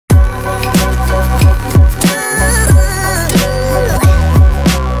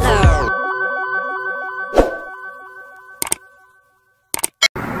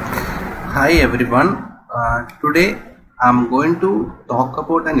everyone. Today I'm going to talk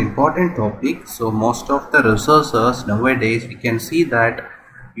about an important topic. So most of the resources nowadays we can see that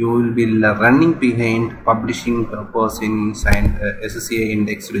you will be running behind publishing purpose in SCA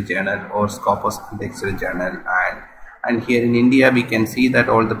indexed journal or Scopus indexed journal, and here in India we can see that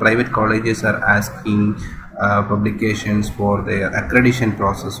all the private colleges are asking publications for their accreditation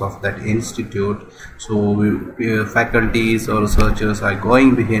process of that institute. So faculties or researchers are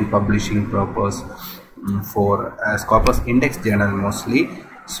going behind publishing purpose for Scopus index journal mostly.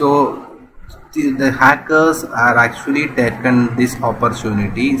 So the hackers are actually taken this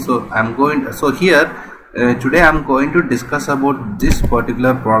opportunity. So today I'm going to discuss about this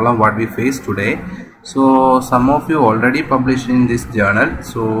particular problem what we face today. So some of you already published in this journal,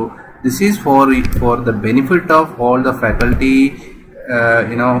 so this is for the benefit of all the faculty,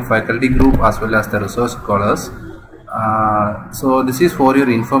 faculty group as well as the research scholars. So this is for your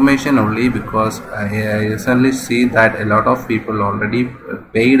information only, because I recently see that a lot of people already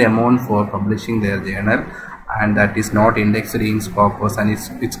paid amount for publishing their journal, and that is not indexed in Scopus, and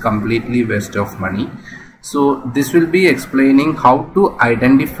it's completely waste of money. So this will be explaining how to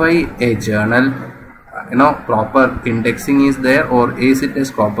identify a journal. Proper indexing is there, or is it a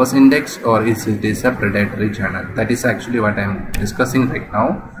Scopus index, or is it a predatory journal? That is actually what I am discussing right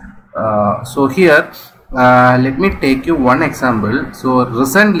now. So here let me take you one example. So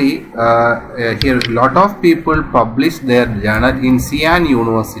recently here a lot of people publish their journal in Xi'an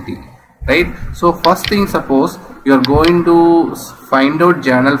University, right? So first thing, suppose you are going to find out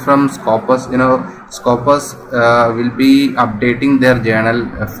journal from Scopus. Scopus will be updating their journal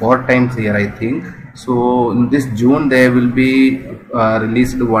 4 times here, I think. So in this June they will be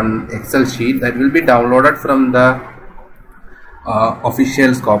released one Excel sheet that will be downloaded from the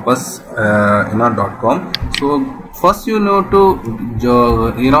official Scopus .com. So first you need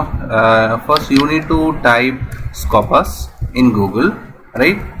to type Scopus in Google,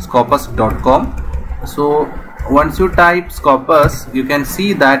 right? Scopus.com. So once you type Scopus, you can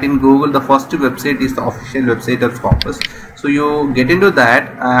see that in Google the first website is the official website of Scopus. So you get into that,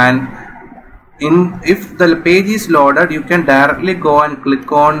 and if the page is loaded, you can directly go and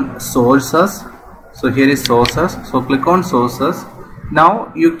click on sources. So here is sources, so click on sources.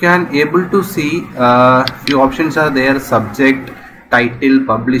 Now you can able to see few options are there: subject, title,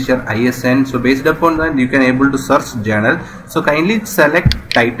 publisher, ISN. So based upon that you can able to search journal. So kindly select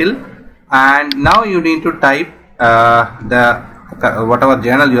title, and now you need to type whatever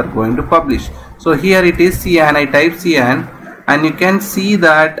journal you are going to publish. So here it is Xi'an. I type Xi'an, and you can see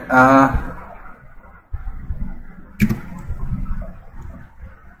that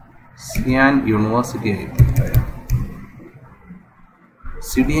Xi'an University, I think.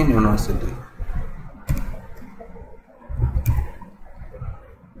 Xi'an University.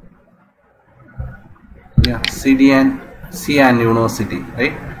 Yeah, Xi'an University,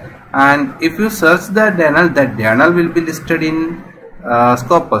 right? And if you search that journal will be listed in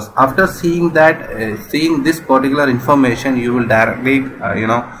Scopus. After seeing that, seeing this particular information, you will directly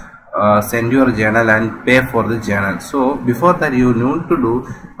send your journal and pay for the journal. So before that you need to do,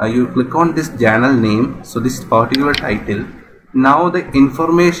 you click on this journal name, so this particular title. Now the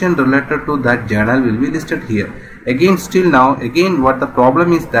information related to that journal will be listed here. Again, what the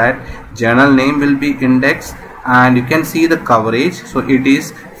problem is that journal name will be indexed, and you can see the coverage. So it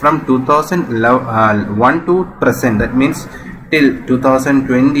is from 2001 to present, that means till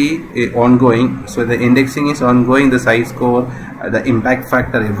 2020 ongoing. So the indexing is ongoing, the size score, the impact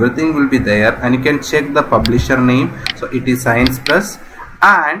factor, everything will be there, and you can check the publisher name. So it is Science Press,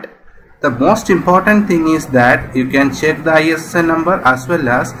 and the most important thing is that you can check the ISN number, as well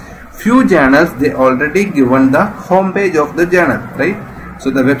as few journals they already given the home page of the journal, right?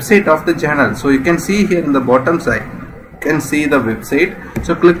 So the website of the journal. So you can see here in the bottom side, you can see the website.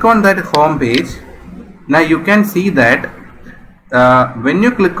 So click on that home page. Now you can see that when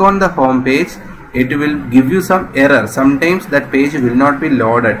you click on the home page, it will give you some error. Sometimes that page will not be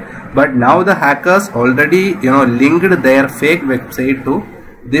loaded, but now the hackers already linked their fake website to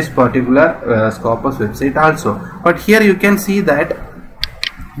this particular Scopus website also. But here you can see that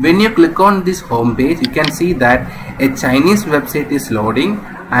when you click on this home page, you can see that a Chinese website is loading,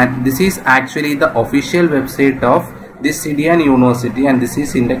 and this is actually the official website of this Xi'an University, and this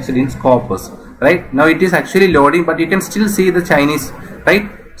is indexed in Scopus. Right now it is actually loading, but you can still see the Chinese,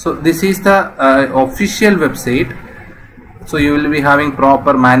 right? So this is the official website. So you will be having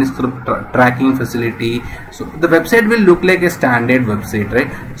proper manuscript tracking facility. So the website will look like a standard website,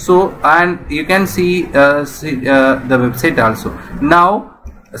 right? So, and you can see the website also. Now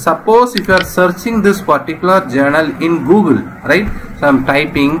suppose if you are searching this particular journal in Google, right? So I'm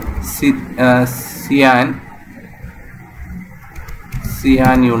typing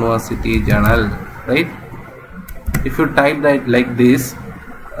Xi'an University Journal, right? If you type that like this,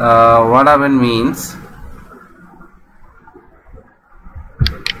 what happen means,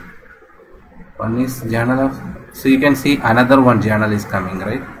 one is journal of, so you can see another one journal is coming,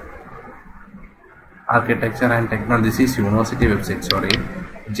 right? Architecture and Technology. This is university website, sorry.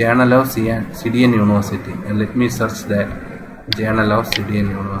 Journal of CDN University. And let me search that. Journal of CDN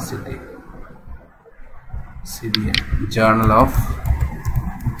University. CDN. Journal of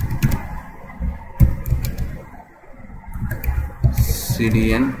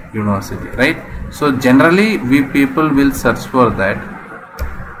CDN University, right? So generally we people will search for that.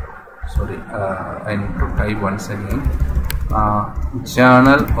 Sorry, I need to type once again.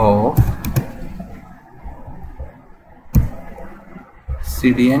 Journal of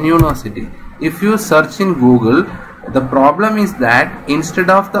CDN University. If you search in Google, the problem is that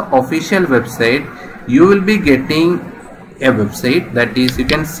instead of the official website, you will be getting a website that is, you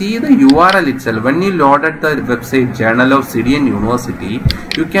can see the URL itself. When you loaded the website Journal of CDN University,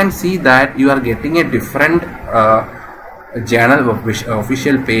 you can see that you are getting a different journal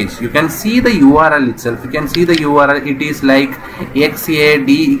official page. You can see the URL itself. You can see the URL. It is like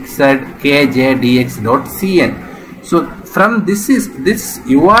xadxkjdx.cn. So from this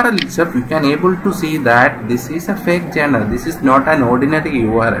URL itself, you can able to see that this is a fake journal. This is not an ordinary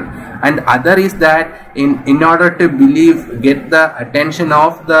URL. And other is that in order to get the attention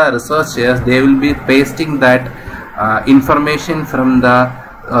of the researchers, they will be pasting that information from the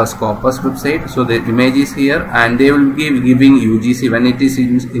Scopus website. So the image is here, and they will be giving UGC. When it is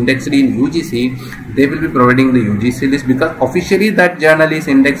indexed in UGC, they will be providing the UGC list, because officially that journal is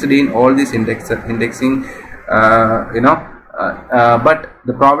indexed in all these indexing. But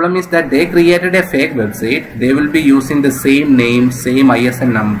the problem is that they created a fake website. They will be using the same name, same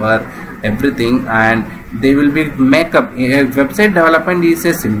ISN number, everything, and they will be make up. Website development is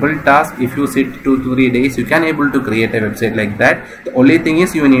a simple task. If you sit 2 to 3 days, you can able to create a website like that. The only thing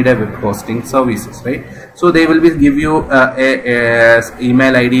is you need a web hosting services, right? So they will be give you a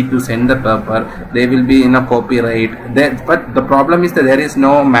email ID to send the paper. They will be in a copyright. But the problem is that there is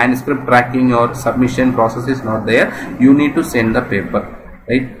no manuscript tracking or submission process is not there. You need to send the paper,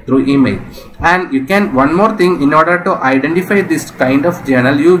 right, through email. And you can, one more thing, in order to identify this kind of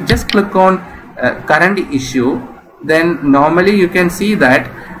journal, you just click on current issue. Then normally you can see that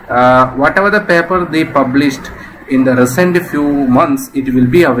whatever the paper they published in the recent few months, it will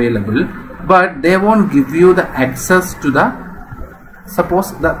be available, but they won't give you the access to the,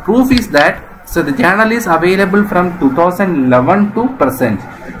 suppose the proof is that, so the journal is available from 2011 to present.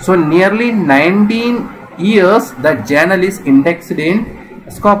 So nearly 19 years that journal is indexed in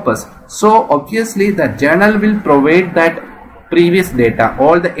Scopus. So obviously the journal will provide that previous data,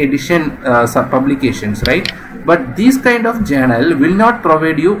 all the edition publications, right? But this kind of journal will not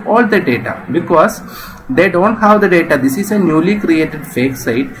provide you all the data, because they don't have the data. This is a newly created fake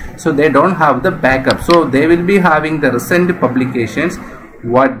site, so they don't have the backup. So they will be having the recent publications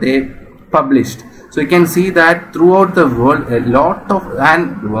what they published. So you can see that throughout the world a lot of,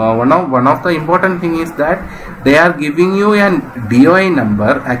 and one of the important thing is that they are giving you an DOI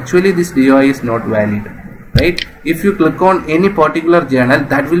number. Actually this DOI is not valid, right? If you click on any particular journal,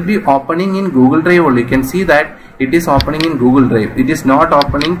 that will be opening in Google Drive only. You can see that it is opening in Google Drive. It is not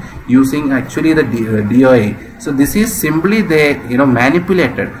opening using actually the DOI. So this is simply they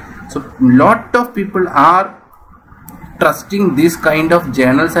manipulated. So lot of people are trusting this kind of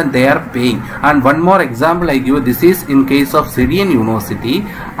journals and they are paying. And one more example I give, this is in case of CDN University,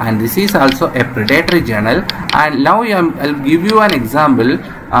 and this is also a predatory journal. And now I'll give you an example.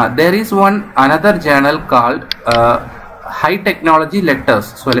 There is another journal called High Technology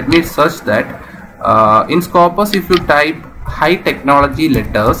Letters. So let me search that. In Scopus, if you type High Technology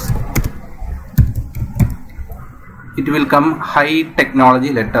Letters, it will come High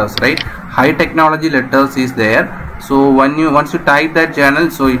Technology Letters, right? High Technology Letters is there. So once you type that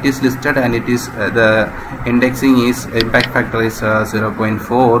journal, so it is listed, and it is the indexing is impact factor is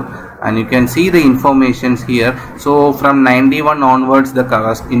 0.4, and you can see the informations here. So from 91 onwards the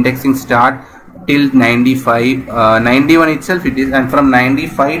indexing start till 95, 91 itself it is, and from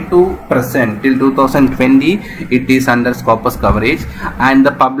 95 to present till 2020 it is under Scopus coverage, and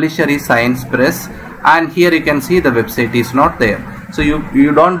the publisher is Science Press, and here you can see the website is not there. So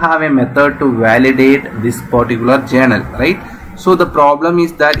you don't have a method to validate this particular journal, right? So the problem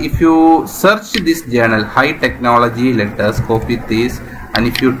is that if you search this journal High Technology Letters, copy this, and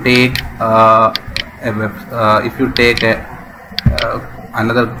if you take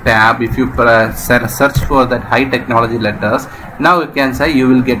another tab. If you search for that high technology letters, now you can say you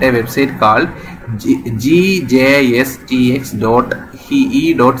will get a website called gjstx.he.cn.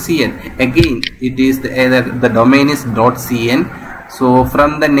 again it is the domain is .cn. so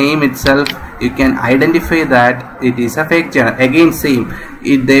from the name itself you can identify that it is a fake channel. Again same,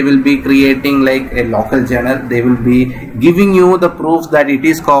 they will be creating like a local channel. They will be giving you the proofs that it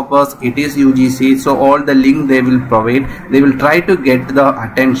is Scopus, it is UGC. So all the link they will provide, they will try to get the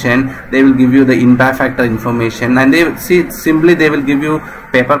attention. They will give you the impact factor information, and they will see simply they will give you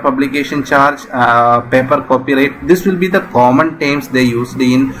paper publication charge, paper copyright. This will be the common terms they used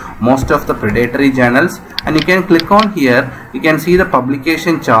in most of the predatory journals. And you can click on here, you can see the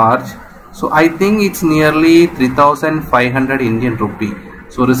publication charge. So I think it's nearly 3,500 Indian rupee.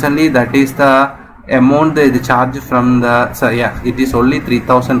 So recently that is the amount they charge from the, so yeah, it is only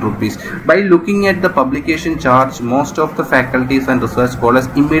 3,000 rupees. By looking at the publication charge, most of the faculties and research scholars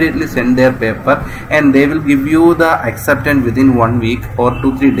immediately send their paper, and they will give you the acceptance within 1 week or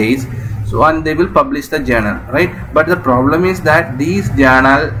 2-3 days. So and they will publish the journal, right? But the problem is that these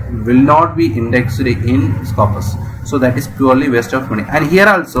journal will not be indexed in Scopus. So that is purely waste of money. And here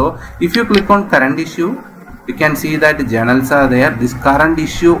also, if you click on current issue, you can see that the journals are there. This current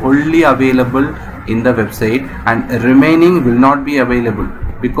issue only available in the website, and remaining will not be available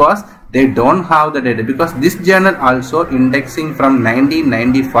because they don't have the data. Because this journal also indexing from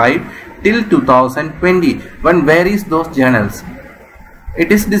 1995 till 2020. When where is those journals?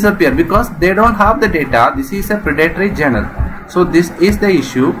 It is disappeared because they don't have the data. This is a predatory journal. So this is the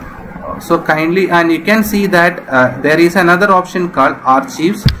issue. So kindly, and you can see that there is another option called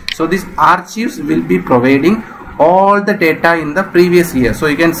archives. So this archives will be providing all the data in the previous year. So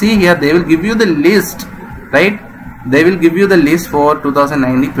you can see here they will give you the list, right? They will give you the list for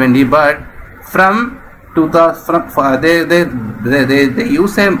 2019-20, but from 2000 they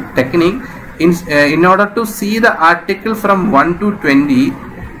use a technique in order to see the article from 1 to 20.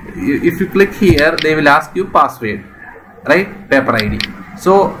 If you click here, they will ask you password, right? Paper ID.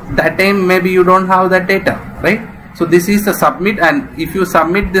 So that time maybe you don't have that data, right? So this is the submit, and if you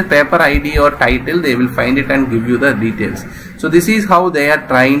submit the paper ID or title, they will find it and give you the details. So this is how they are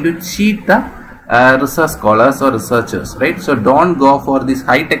trying to cheat the research scholars or researchers, right? So don't go for these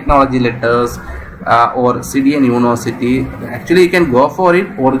high technology letters or CDN University. Actually you can go for it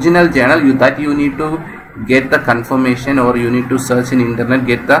original journal, that you need to get the confirmation, or you need to search in internet,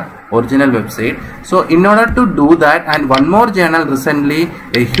 get the original website. So in order to do that, and one more journal recently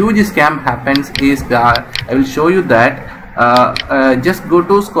a huge scam happens is I will show you that. Just go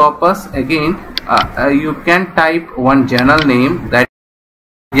to Scopus again. You can type one journal name that,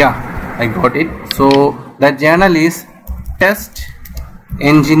 yeah, I got it. So that journal is Test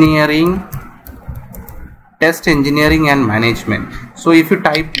Engineering and Management. So if you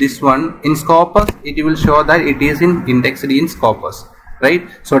type this one in Scopus, it will show that it is indexed in Scopus, right?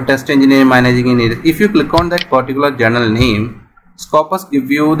 So Test Engineering Managing it. If you click on that particular journal name, Scopus give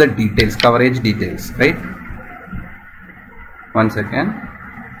you the details, coverage details, right? 1 second.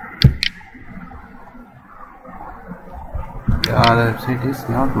 The website is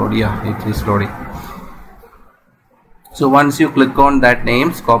not loading. Yeah, it is loading. So once you click on that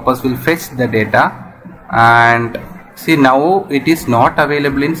name, Scopus will fetch the data, and see now it is not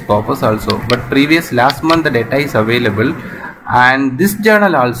available in Scopus also, but previous last month the data is available. And this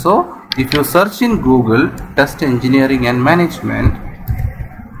journal also, if you search in Google Test Engineering and Management,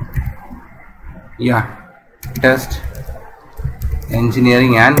 yeah, Test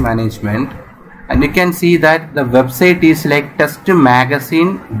Engineering and Management, and you can see that the website is like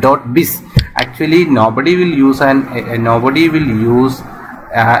testmagazine.biz. Actually nobody will use a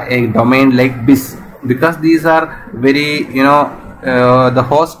domain like biz, because these are very, the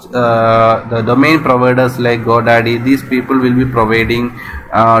host, the domain providers like GoDaddy, these people will be providing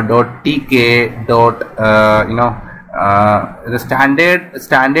 .tk, the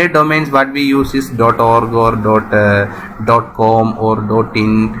standard domains what we use is .org or .com or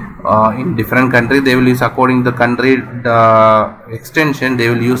 .in. In different countries they will use, according to the country extension, they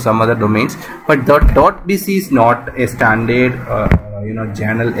will use some other domains, but .biz is not a standard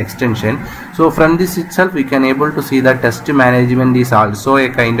journal extension. So from this itself we can able to see that test management is also a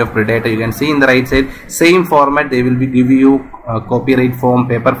kind of predator. You can see in the right side, same format, they will be giving you copyright form,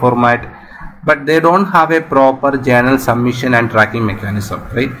 paper format, but they don't have a proper journal submission and tracking mechanism,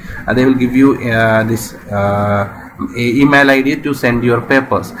 right? They will give you this email ID to send your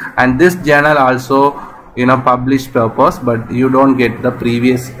papers, and this journal also publish papers, but you don't get the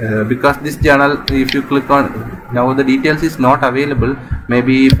previous because this journal, if you click on now, the details is not available.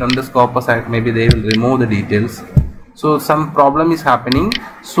 Maybe from the Scopus, maybe they will remove the details. So some problem is happening.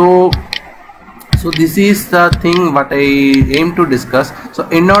 So this is the thing what I aim to discuss. So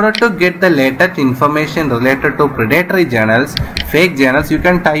in order to get the latest information related to predatory journals, fake journals, you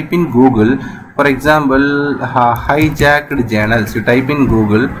can type in Google. For example, hijacked journals. You type in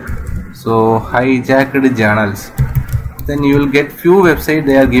Google. So hijacked journals. Then you will get few websites.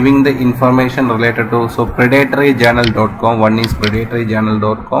 They are giving the information related to. So predatoryjournal.com. One is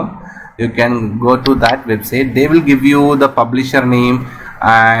predatoryjournal.com. You can go to that website. They will give you the publisher name,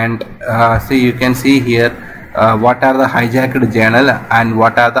 and so you can see here what are the hijacked journal and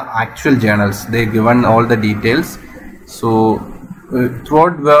what are the actual journals. They given all the details. So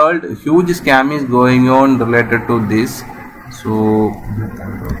throughout world, huge scam is going on related to this. So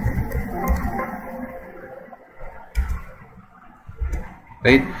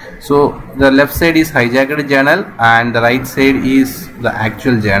right, so the left side is hijacked journal and the right side is the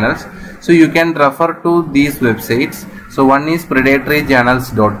actual journals. So you can refer to these websites. So one is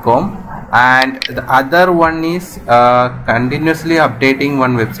predatoryjournals.com and the other one is continuously updating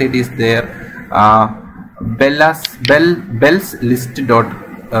one website is there,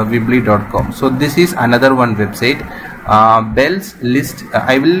 bellslist.weebly.com. So this is another one website, Bell's List.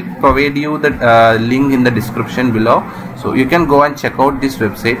 I will provide you the link in the description below, so you can go and check out this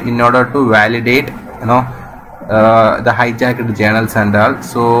website in order to validate the hijacked journals and all.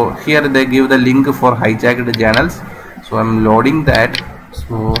 So here they give the link for hijacked journals. So I'm loading that.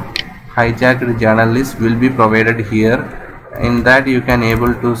 So hijacked journal list will be provided here. In that you can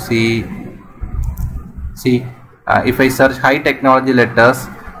able to see if I search high technology letters.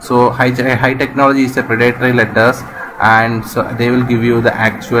 So high technology is a predatory letters, and so they will give you the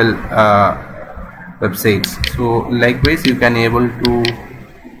actual websites. So likewise you can able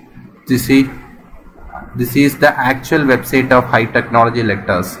to see this is the actual website of high technology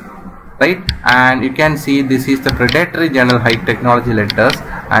letters, right? And you can see this is the predatory journal high technology letters,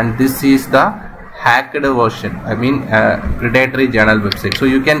 and this is the hacked version, I mean predatory journal website. So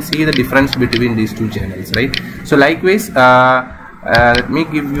you can see the difference between these two channels, right? So likewise let me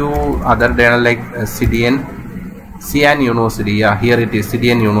give you other journal like Xi'an University. Yeah, here it is,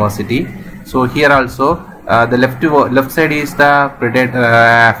 Xi'an University. So here also the left side is the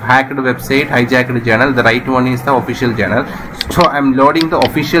hacked website, hijacked journal. The right one is the official journal. So I'm loading the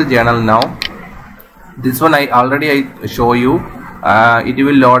official journal now. This one I show you. It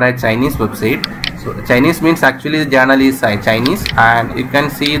will load a Chinese website. So Chinese means actually the journal is Chinese, and you can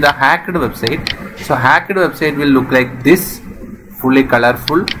see the hacked website. So hacked website will look like this, fully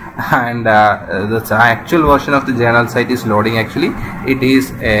colorful, and the actual version of the journal site is loading. Actually it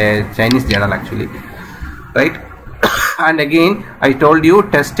is a Chinese journal actually, right? And again I told you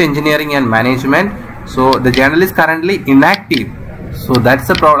test engineering and management. So the journal is currently inactive. So that's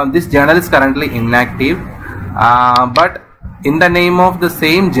the problem. This journal is currently inactive, but in the name of the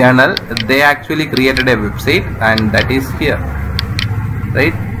same journal they actually created a website, and that is here,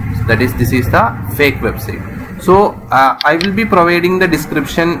 right? So this is the fake website. So I will be providing the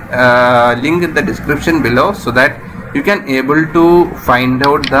description link in the description below, so that you can able to find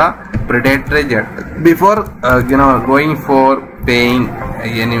out the predatory journal before going for paying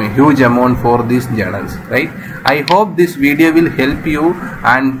any huge amount for these journals, right? I hope this video will help you,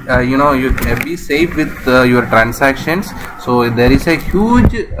 and you can be safe with your transactions. So there is a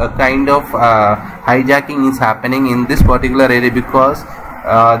huge kind of hijacking is happening in this particular area, because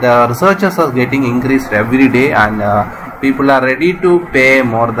the researchers are getting increased every day, and people are ready to pay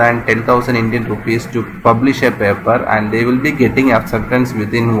more than 10,000 Indian rupees to publish a paper, and they will be getting acceptance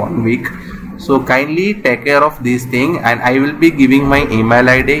within 1 week. So kindly take care of these things, and I will be giving my email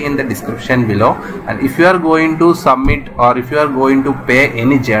ID in the description below. And if you are going to submit, or if you are going to pay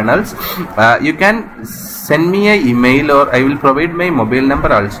any journals, you can send me an email, or I will provide my mobile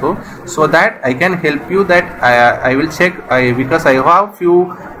number also, so that I can help you. That I will check, because I have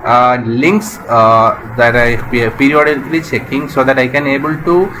few links that I periodically checking, so that I can able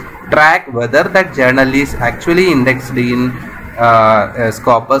to track whether that journal is actually indexed in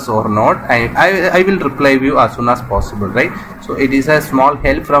Scopus or not. I will reply you as soon as possible, right? So it is a small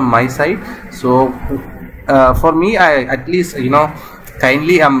help from my side. So for me, I at least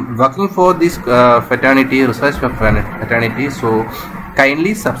kindly I'm working for this fraternity, research fraternity. So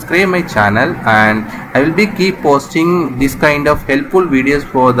kindly subscribe my channel, and I will be keep posting this kind of helpful videos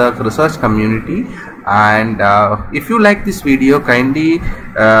for the research community. And if you like this video, kindly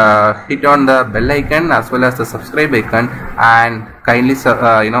hit on the bell icon as well as the subscribe icon, and kindly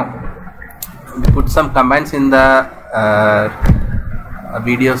put some comments in the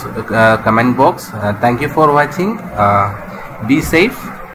videos comment box. Thank you for watching. Be safe.